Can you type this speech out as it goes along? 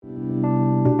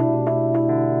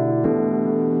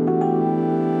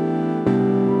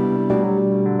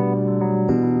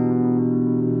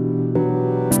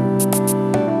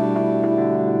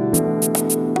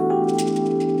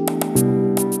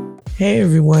Hey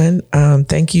everyone,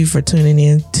 thank you for tuning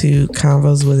in to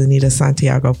Convos with Anita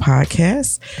Santiago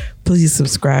podcast. Please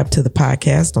subscribe to the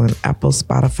podcast on Apple,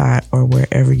 Spotify, or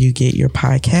wherever you get your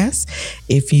podcasts.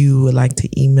 If you would like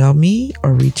to email me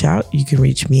or reach out, you can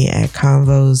reach me at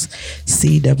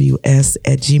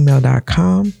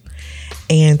convoscws@gmail.com.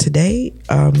 And today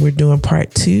we're doing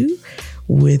part 2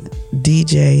 with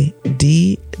DJ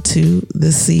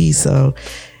D2ThaC. So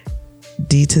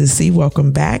D2ThaC,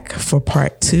 welcome back for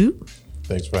part 2.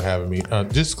 Thanks for having me.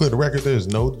 Just to clear the record, there's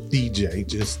no DJ,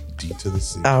 just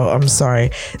D2ThaC. Oh, I'm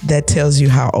sorry. That tells you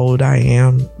how old I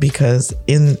am, because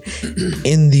in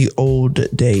the old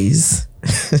days.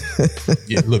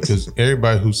 Yeah, look, because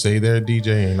everybody who say they're a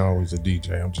DJ ain't always a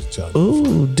DJ. I'm just telling you.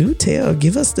 Ooh, do tell.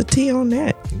 Give us the tea on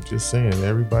that. I'm just saying,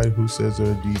 everybody who says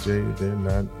they're a DJ, they're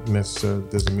not necessarily,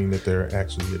 doesn't mean that they're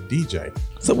actually a DJ.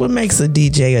 So what makes a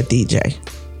DJ a DJ?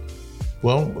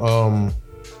 Well,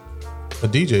 a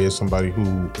DJ is somebody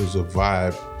who is a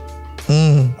vibe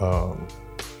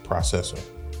processor.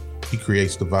 He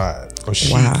creates the vibe, or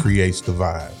she creates the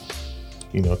vibe.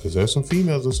 You know, because there's some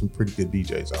females, there's some pretty good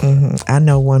DJs out there. I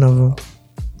know one of them.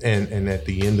 And at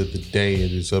the end of the day,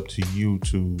 it is up to you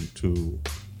to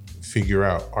figure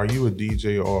out, are you a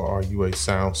DJ or are you a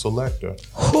sound selector?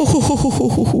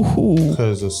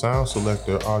 Because a sound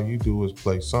selector, all you do is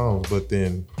play songs, but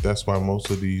then that's why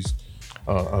most of these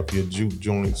of your juke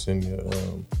joints and your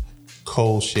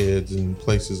coal sheds and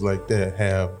places like that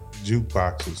have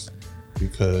jukeboxes,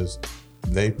 because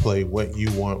they play what you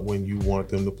want when you want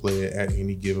them to play it at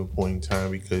any given point in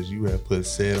time, because you have put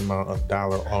said amount of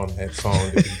dollar on that song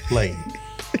to be played.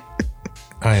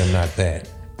 I am not that.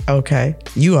 Okay.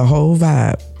 You a whole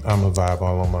vibe. I'm a vibe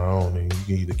all on my own, and you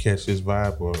can either catch this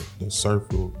vibe or the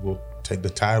surf will take, the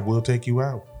tide will take you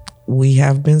out. We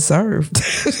have been served.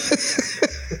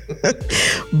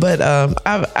 But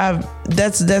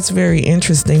that's very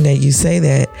interesting that you say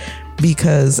that,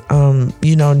 because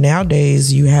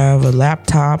nowadays you have a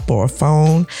laptop or a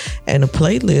phone and a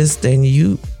playlist, and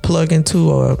you plug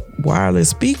into a wireless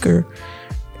speaker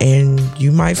and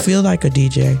you might feel like a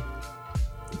DJ.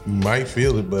 You might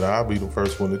feel it, but I'll be the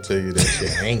first one to tell you that you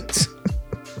ain't.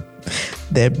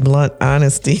 That blunt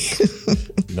honesty.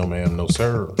 No ma'am, no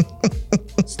sir.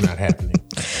 It's not happening.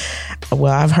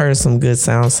 Well, I've heard some good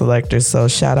sound selectors, so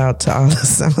shout out to all the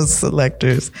sound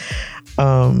selectors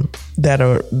that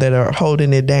are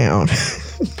holding it down.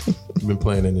 You've been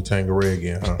playing in the Tangeray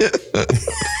again, huh?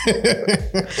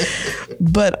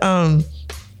 But I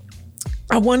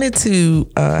wanted to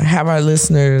have our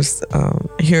listeners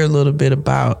hear a little bit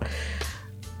about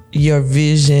your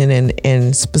vision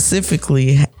and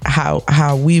specifically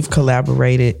how we've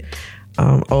collaborated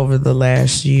over the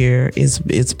last year.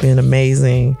 It's been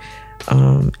amazing.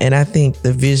 And I think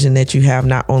the vision that you have,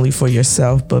 not only for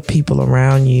yourself, but people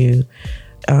around you,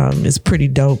 is pretty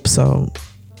dope. So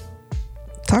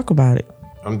talk about it.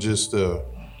 I'm just a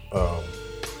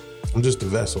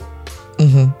vessel.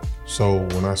 Mm-hmm. So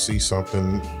when I see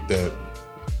something that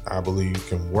I believe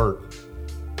can work,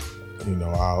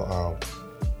 I'll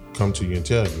come to you and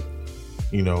tell you.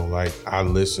 Like, I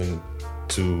listen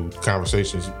to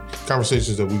conversations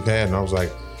that we've had, and I was like,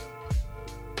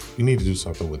 you need to do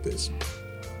something with this.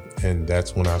 And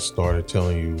that's when I started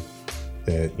telling you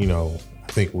that, I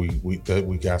think we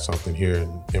got something here,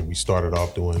 and we started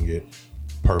off doing it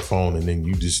per phone, and then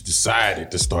you just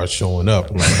decided to start showing up.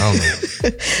 I'm like, I don't know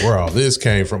where all this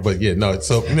came from, but yeah, no.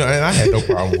 So, and I had no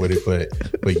problem with it,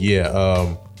 but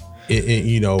yeah,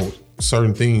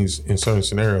 certain things in certain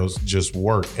scenarios just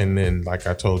work. And then, like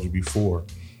I told you before,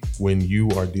 when you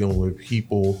are dealing with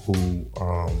people who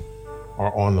are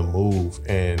on the move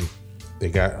and they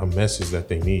got a message that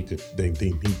they need to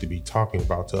be talking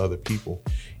about to other people,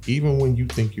 even when you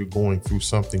think you're going through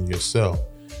something yourself,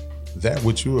 that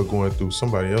what you are going through,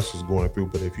 somebody else is going through.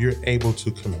 But if you're able to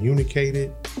communicate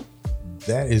it,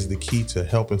 that is the key to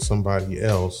helping somebody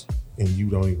else, and you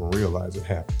don't even realize it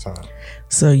half the time.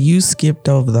 So you skipped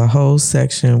over the whole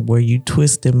section where you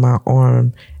twisted my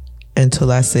arm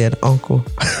until I said uncle.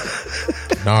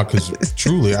 Nah, because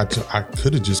truly, I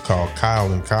could have just called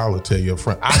Kyle, and Kyle will tell your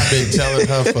friend. I've been telling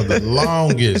her for the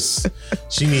longest,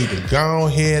 she need to go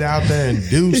ahead out there and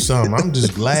do something. I'm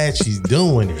just glad she's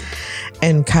doing it.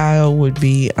 And Kyle would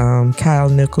be Kyle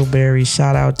Nickelberry.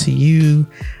 Shout out to you.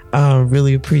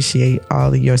 Really appreciate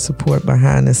all of your support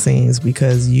behind the scenes,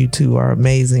 because you two are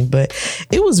amazing. But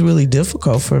it was really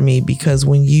difficult for me, because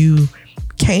when you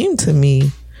came to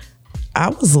me, I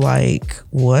was like,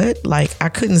 what? Like, I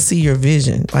couldn't see your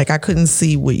vision. Like, I couldn't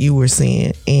see what you were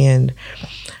seeing. And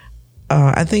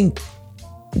I think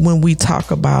when we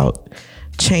talk about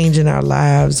changing our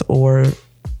lives or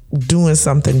doing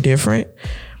something different,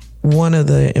 one of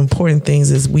the important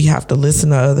things is we have to listen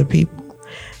to other people.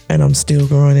 And I'm still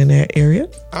growing in that area.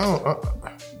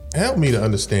 Help me to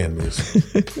understand this.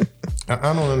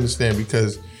 I don't understand,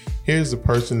 because here's the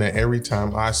person that every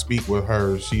time I speak with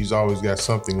her, she's always got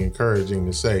something encouraging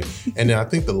to say. And then I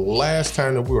think the last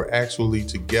time that we were actually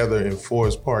together in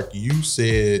Forest Park, you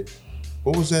said,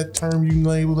 what was that term you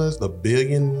labeled us? The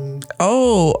billion?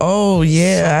 Oh,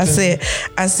 yeah. Something.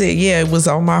 I said, yeah, it was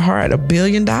on my heart. $1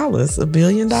 billion. $1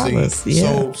 billion. See,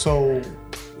 yeah. So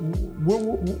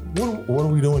what are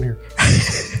we doing here?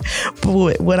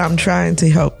 But what I'm trying to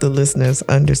help the listeners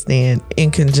understand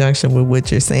in conjunction with what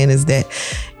you're saying is that,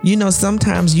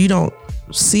 sometimes you don't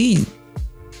see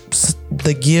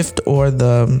the gift or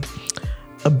the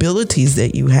abilities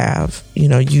that you have.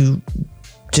 You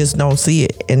just don't see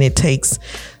it. And it takes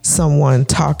someone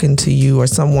talking to you or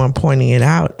someone pointing it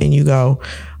out, and you go,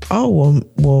 oh,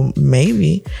 well,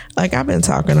 maybe. Like, I've been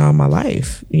talking all my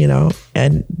life,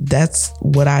 and that's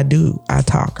what I do. I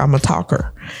talk. I'm a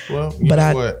talker. Well, you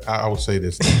know what? I would say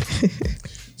this.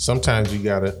 Sometimes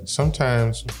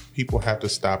sometimes people have to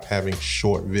stop having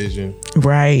short vision.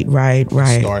 Right.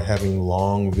 Start having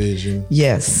long vision.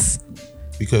 Yes.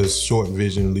 Because short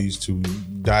vision leads to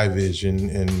division,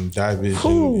 and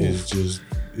division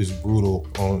is brutal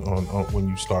on when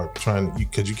you start trying,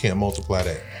 because you can't multiply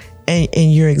that.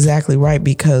 And you're exactly right,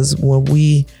 because when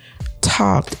we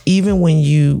talked, even when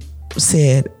you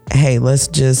said, hey, let's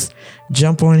just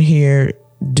jump on here,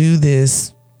 do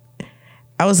this,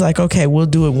 I was like, okay, we'll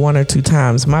do it 1 or 2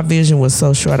 times. My vision was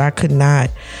so short, I could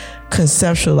not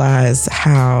conceptualize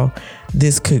how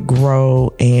this could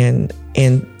grow and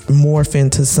morph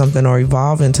into something or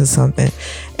evolve into something.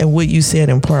 And what you said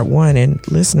in part 1, and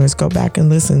listeners, go back and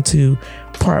listen to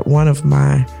part 1 of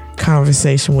my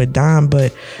conversation with Don,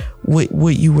 but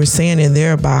what you were saying in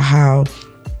there about how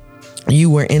you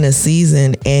were in a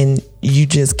season and you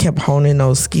just kept honing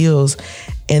those skills,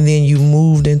 and then you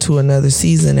moved into another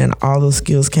season and all those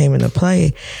skills came into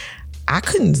play. I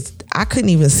couldn't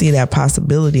even see that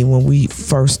possibility when we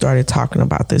first started talking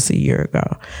about this a year ago.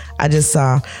 I just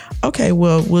saw, okay,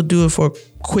 well, we'll do it for a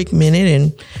quick minute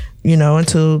and,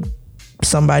 until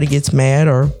somebody gets mad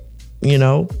or,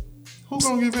 Who's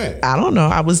gonna get mad? I don't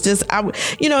know.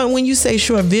 And when you say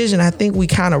short vision, I think we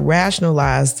kind of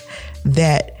rationalized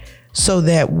that so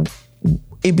that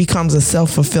it becomes a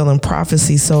self-fulfilling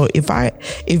prophecy. So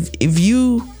if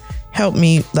you help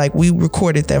me, like, we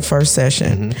recorded that first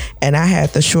session and I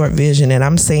had the short vision, and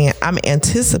I'm saying I'm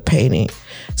anticipating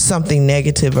something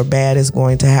negative or bad is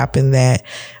going to happen, that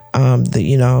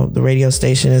the radio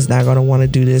station is not going to want to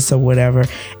do this or whatever,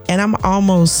 and I'm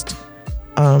almost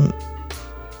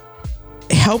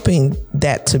helping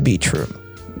that to be true.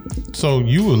 So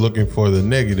you were looking for the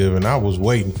negative, and I was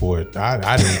waiting for it.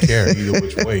 I didn't care either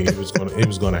which way it was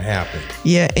gonna happen.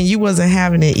 Yeah, and you wasn't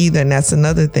having it either, and that's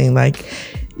another thing. Like,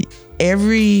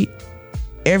 every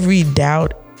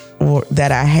doubt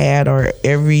that I had, or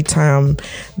every time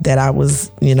that I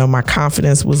was, my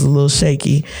confidence was a little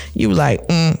shaky, you were like,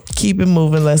 keep it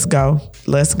moving, let's go.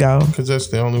 Because that's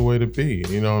the only way to be.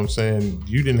 You know what I'm saying?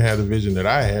 You didn't have the vision that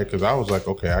I had, because I was like,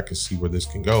 okay, I can see where this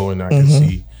can go, and I can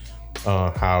see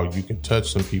how you can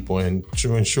touch some people. And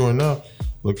sure enough,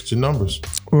 look at your numbers.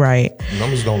 Right.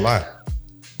 Numbers don't lie.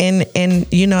 And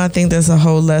I think there's a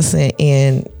whole lesson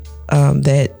in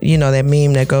that, that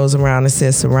meme that goes around and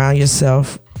says, surround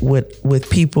yourself with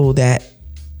people that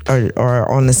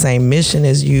are on the same mission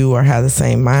as you or have the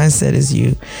same mindset as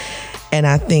you. And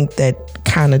I think that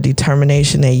kind of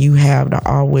determination that you have to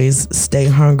always stay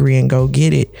hungry and go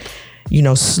get it,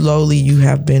 slowly you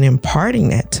have been imparting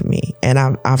that to me. And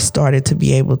I've started to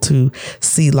be able to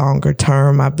see longer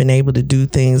term. I've been able to do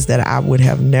things that I would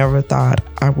have never thought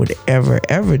I would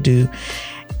ever do.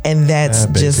 And that's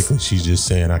basically, she's just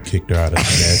saying I kicked her out of the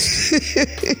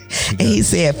nest. And he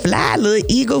said, fly, little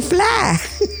eagle, fly.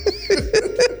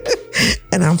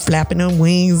 And I'm flapping them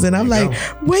wings, and I'm like,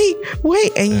 wait.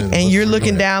 And you're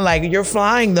looking down like, you're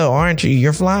flying though, aren't you?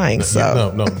 You're flying.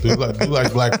 So no, do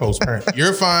like black folks parent.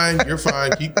 You're fine.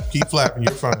 Keep flapping.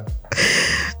 You're fine.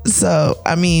 So,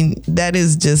 I mean, that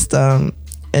is just an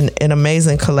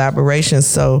amazing collaboration.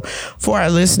 So for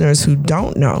our listeners who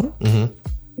don't know,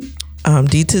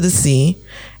 D2ThaC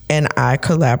and I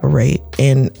collaborate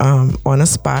on a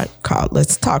spot called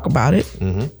Let's Talk About It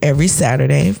every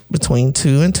Saturday between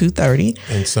 2 and 2:30.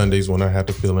 And Sundays when I have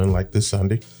to fill in, like this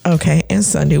Sunday. Okay, and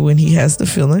Sunday when he has to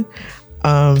fill in.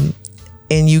 And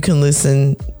you can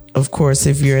listen, of course,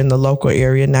 if you're in the local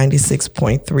area,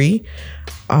 96.3,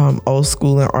 Old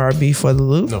School and R&B for the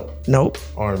Loop. Nope.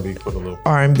 R&B for the Loop.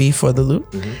 R&B for the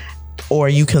Loop. or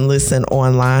you can listen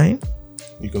online.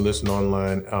 You can listen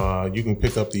online. You can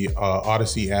pick up the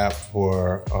Odyssey app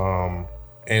for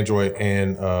Android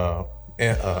and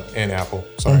Apple.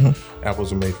 Sorry,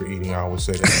 apples are made for eating. I always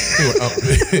say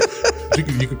that.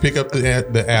 You can pick up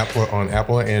the app on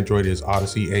Apple or Android. Is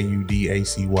Odyssey,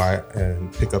 AUDACY,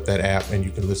 and pick up that app, and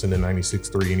you can listen to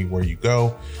 96.3 anywhere you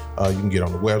go. You can get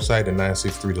on the website at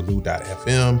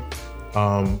 963thelou.fm.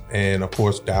 And of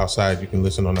course, dial side, you can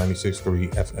listen on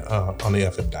 96.3 on the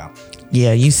FM dial.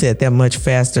 Yeah, you said that much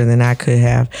faster than I could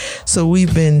have. So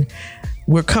we're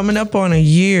coming up on a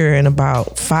year in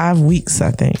about 5 weeks,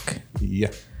 I think.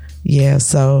 Yeah.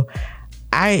 So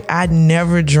I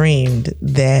never dreamed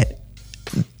that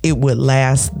it would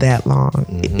last that long.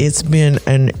 It's been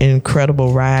an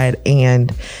incredible ride. And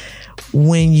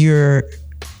when you're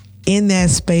in that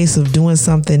space of doing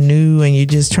something new and you're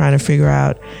just trying to figure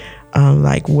out,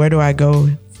 like, where do I go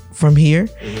from here?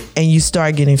 And you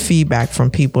start getting feedback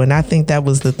from people. And I think that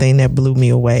was the thing that blew me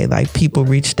away. Like, people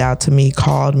reached out to me,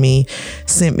 called me,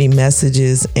 sent me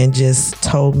messages, and just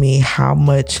told me how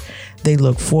much they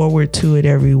look forward to it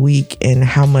every week and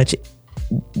how much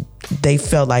they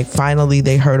felt like finally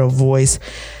they heard a voice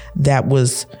that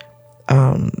was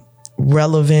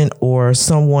relevant, or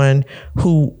someone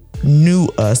who knew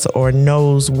us or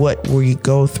knows what we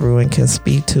go through and can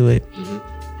speak to it.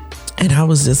 And I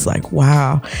was just like,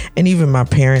 wow. And even my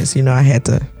parents, I had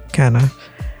to kind of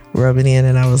rub it in,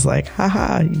 and I was like,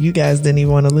 haha, you guys didn't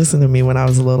even want to listen to me when I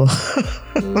was little.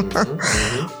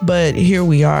 But here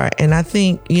we are. And I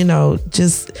think,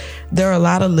 just there are a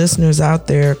lot of listeners out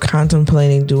there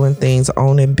contemplating doing things,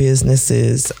 owning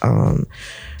businesses,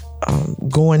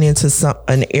 going into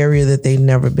an area that they've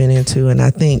never been into. And I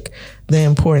think the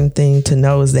important thing to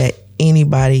know is that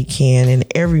anybody can and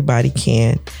everybody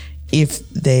can, if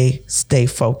they stay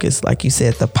focused, like you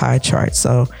said, the pie chart.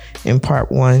 So in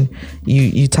part one,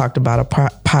 you talked about a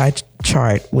pie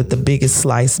chart with the biggest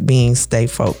slice being stay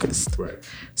focused. Right.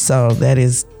 So that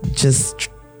is just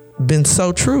been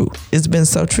so true. It's been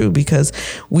so true because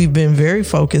we've been very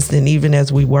focused, and even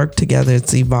as we work together,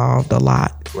 it's evolved a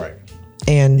lot. Right.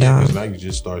 And now you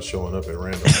just start showing up at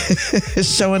random.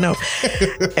 Showing up.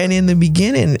 And in the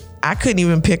beginning, I couldn't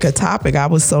even pick a topic. I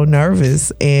was so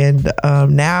nervous. And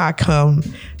now I come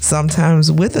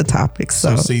sometimes with a topic.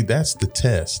 So see, that's the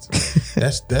test.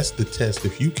 That's the test.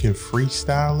 If you can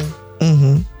freestyle it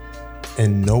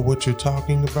and know what you're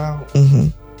talking about,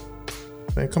 man,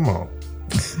 come on.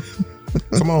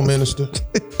 Come on, minister.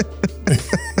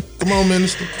 Come on,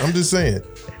 minister. I'm just saying.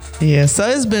 Yeah, so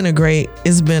it's been a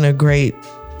great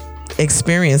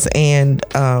experience, and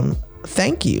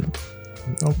thank you.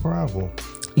 No problem.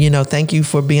 Thank you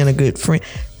for being a good friend.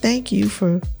 Thank you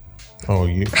for. Oh,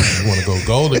 you want to go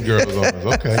Golden Girls on us?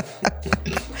 Okay.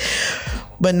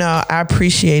 But no, I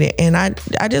appreciate it, and I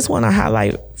just want to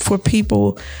highlight for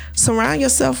people: surround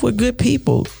yourself with good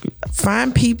people.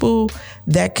 Find people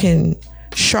that can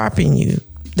sharpen you,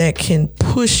 that can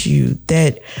push you,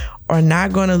 that are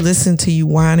not going to listen to you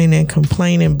whining and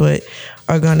complaining, but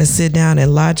are going to sit down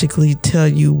and logically tell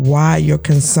you why your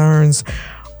concerns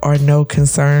are no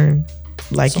concern,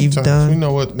 like sometimes, you've done. You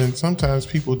know what? And sometimes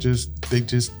people they're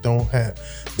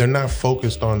not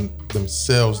focused on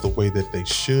themselves the way that they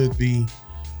should be,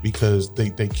 because they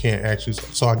can't actually.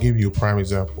 So I'll give you a prime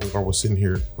example. Or we're sitting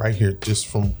here, right here, just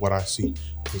from what I see,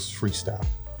 this freestyle.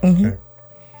 Okay.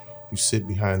 You sit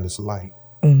behind this light.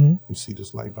 You see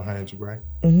this light behind you, right?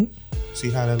 See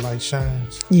how that light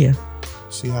shines? Yeah.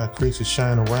 See how it creates a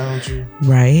shine around you?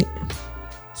 Right.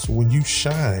 So when you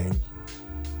shine,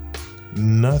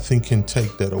 nothing can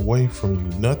take that away from you.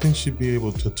 Nothing should be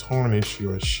able to tarnish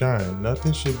your shine.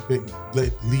 Nothing should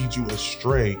lead you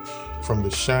astray from the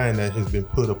shine that has been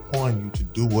put upon you to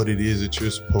do what it is that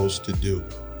you're supposed to do.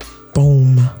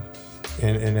 Boom.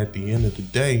 And at the end of the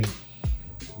day,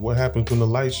 what happens when the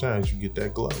light shines? You get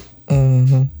that glow.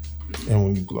 And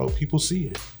when you glow, people see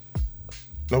it.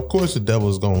 Now, of course, the devil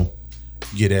is going to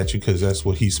get at you because that's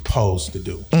what he's supposed to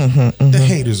do. The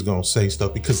haters going to say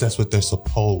stuff because that's what they're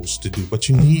supposed to do. But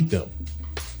you need them,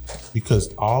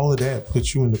 because all of that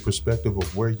puts you in the perspective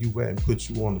of where you at and puts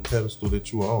you on the pedestal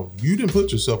that you are on. You didn't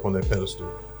put yourself on that pedestal.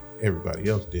 Everybody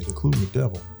else did, including the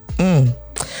devil.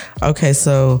 Okay,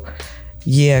 so...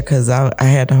 yeah, because I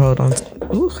had to hold on to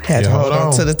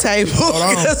the table. Hold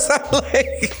on. I'm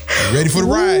like, ready for the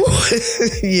ride.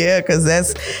 Yeah, because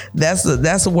that's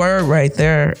a word right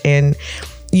there. And,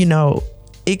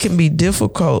 it can be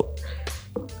difficult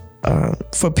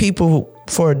for people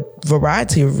for a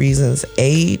variety of reasons.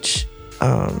 Age,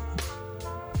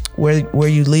 where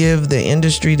you live, the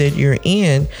industry that you're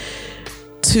in,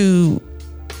 to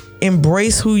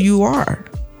embrace who you are.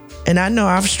 And I know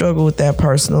I've struggled with that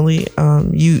personally.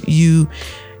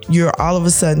 You're all of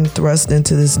a sudden thrust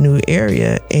into this new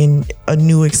area and a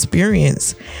new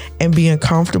experience, and being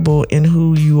comfortable in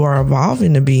who you are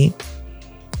evolving to be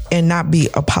and not be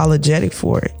apologetic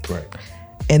for it. Right.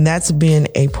 And that's been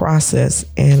a process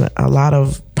and a lot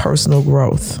of personal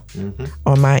growth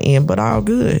on my end, but all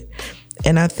good.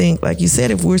 And I think, like you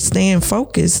said, if we're staying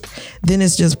focused, then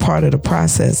it's just part of the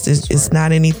process. It's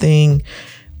not anything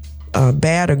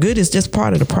bad or good. It's just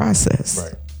part of the process.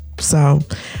 Right. So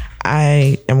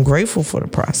I am grateful for the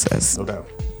process. No doubt.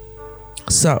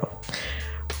 So,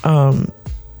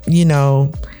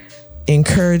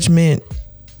 encouragement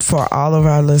for all of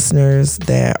our listeners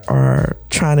that are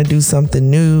trying to do something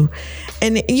new.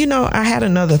 And, I had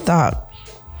another thought.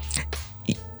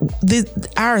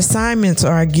 Our assignments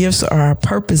or our gifts or our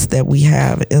purpose that we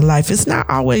have in life, it's not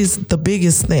always the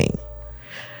biggest thing.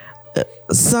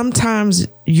 Sometimes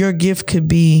your gift could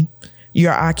be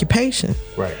your occupation.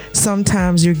 Right.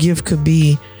 Sometimes your gift could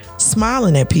be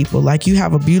smiling at people. Like, you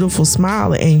have a beautiful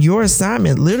smile, and your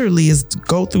assignment literally is to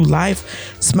go through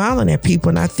life smiling at people.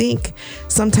 And I think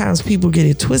sometimes people get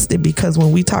it twisted, because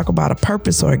when we talk about a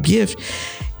purpose or a gift,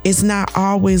 it's not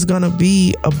always going to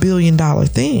be a $1 billion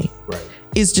thing. Right.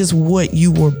 It's just what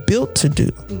you were built to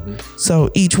do. So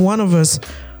each one of us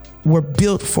were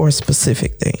built for a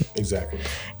specific thing. Exactly.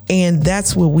 And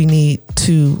that's what we need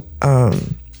to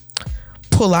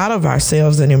pull out of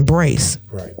ourselves and embrace,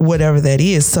 whatever that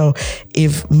is. So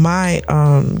if my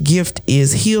gift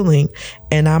is healing,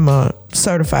 and I'm a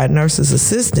certified nurse's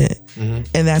assistant, and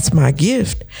that's my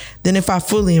gift, then if I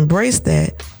fully embrace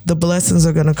that, the blessings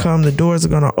are going to come, the doors are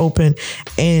going to open,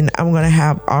 and I'm going to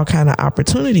have all kind of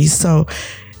opportunities. So,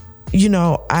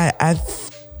 I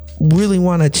really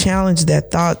want to challenge that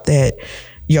thought that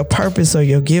your purpose or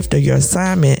your gift or your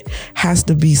assignment has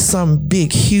to be some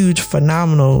big, huge,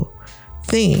 phenomenal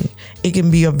thing. It can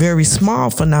be a very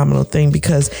small, phenomenal thing,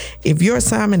 because if your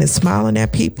assignment is smiling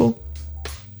at people,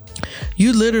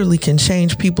 you literally can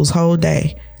change people's whole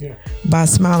day by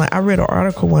smiling. I read an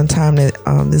article one time that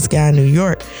this guy in New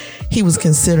York, he was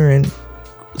considering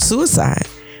suicide.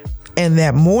 And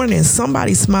that morning,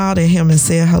 somebody smiled at him and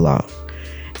said hello.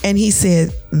 And he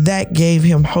said that gave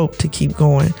him hope to keep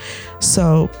going.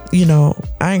 So,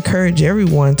 I encourage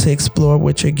everyone to explore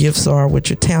what your gifts are,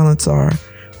 what your talents are,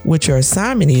 what your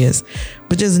assignment is,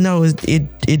 but just know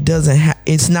it doesn't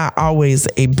it's not always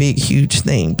a big, huge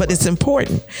thing, but it's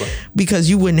important because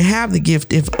you wouldn't have the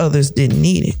gift if others didn't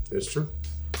need it. That's true.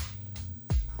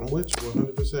 I'm with you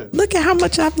 100%. Look at how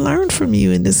much I've learned from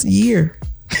you in this year.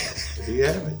 There you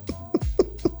have it.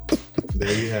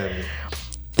 There you have it.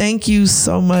 Thank you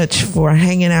so much for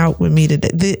hanging out with me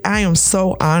today. I am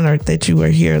so honored that you are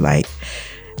here. Like,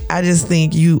 I just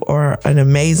think you are an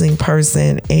amazing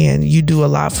person, and you do a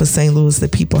lot for St. Louis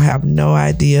that people have no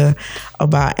idea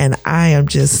about. And I am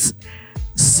just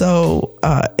so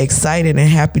excited and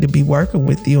happy to be working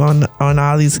with you on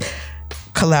all these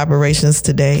collaborations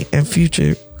today and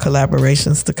future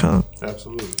collaborations to come.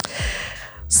 Absolutely.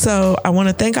 So I want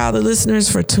to thank all the listeners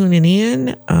for tuning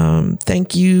in.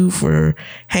 Thank you for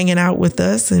hanging out with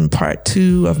us in part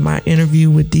 2 of my interview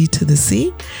with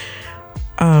D2ThaC.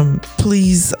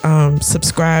 Please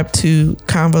subscribe to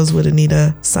Convos with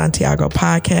Anita Santiago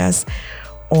podcast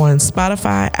on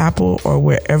Spotify, Apple, or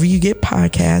wherever you get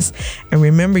podcasts. And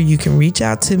remember, you can reach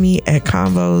out to me at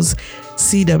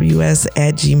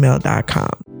convoscws@gmail.com.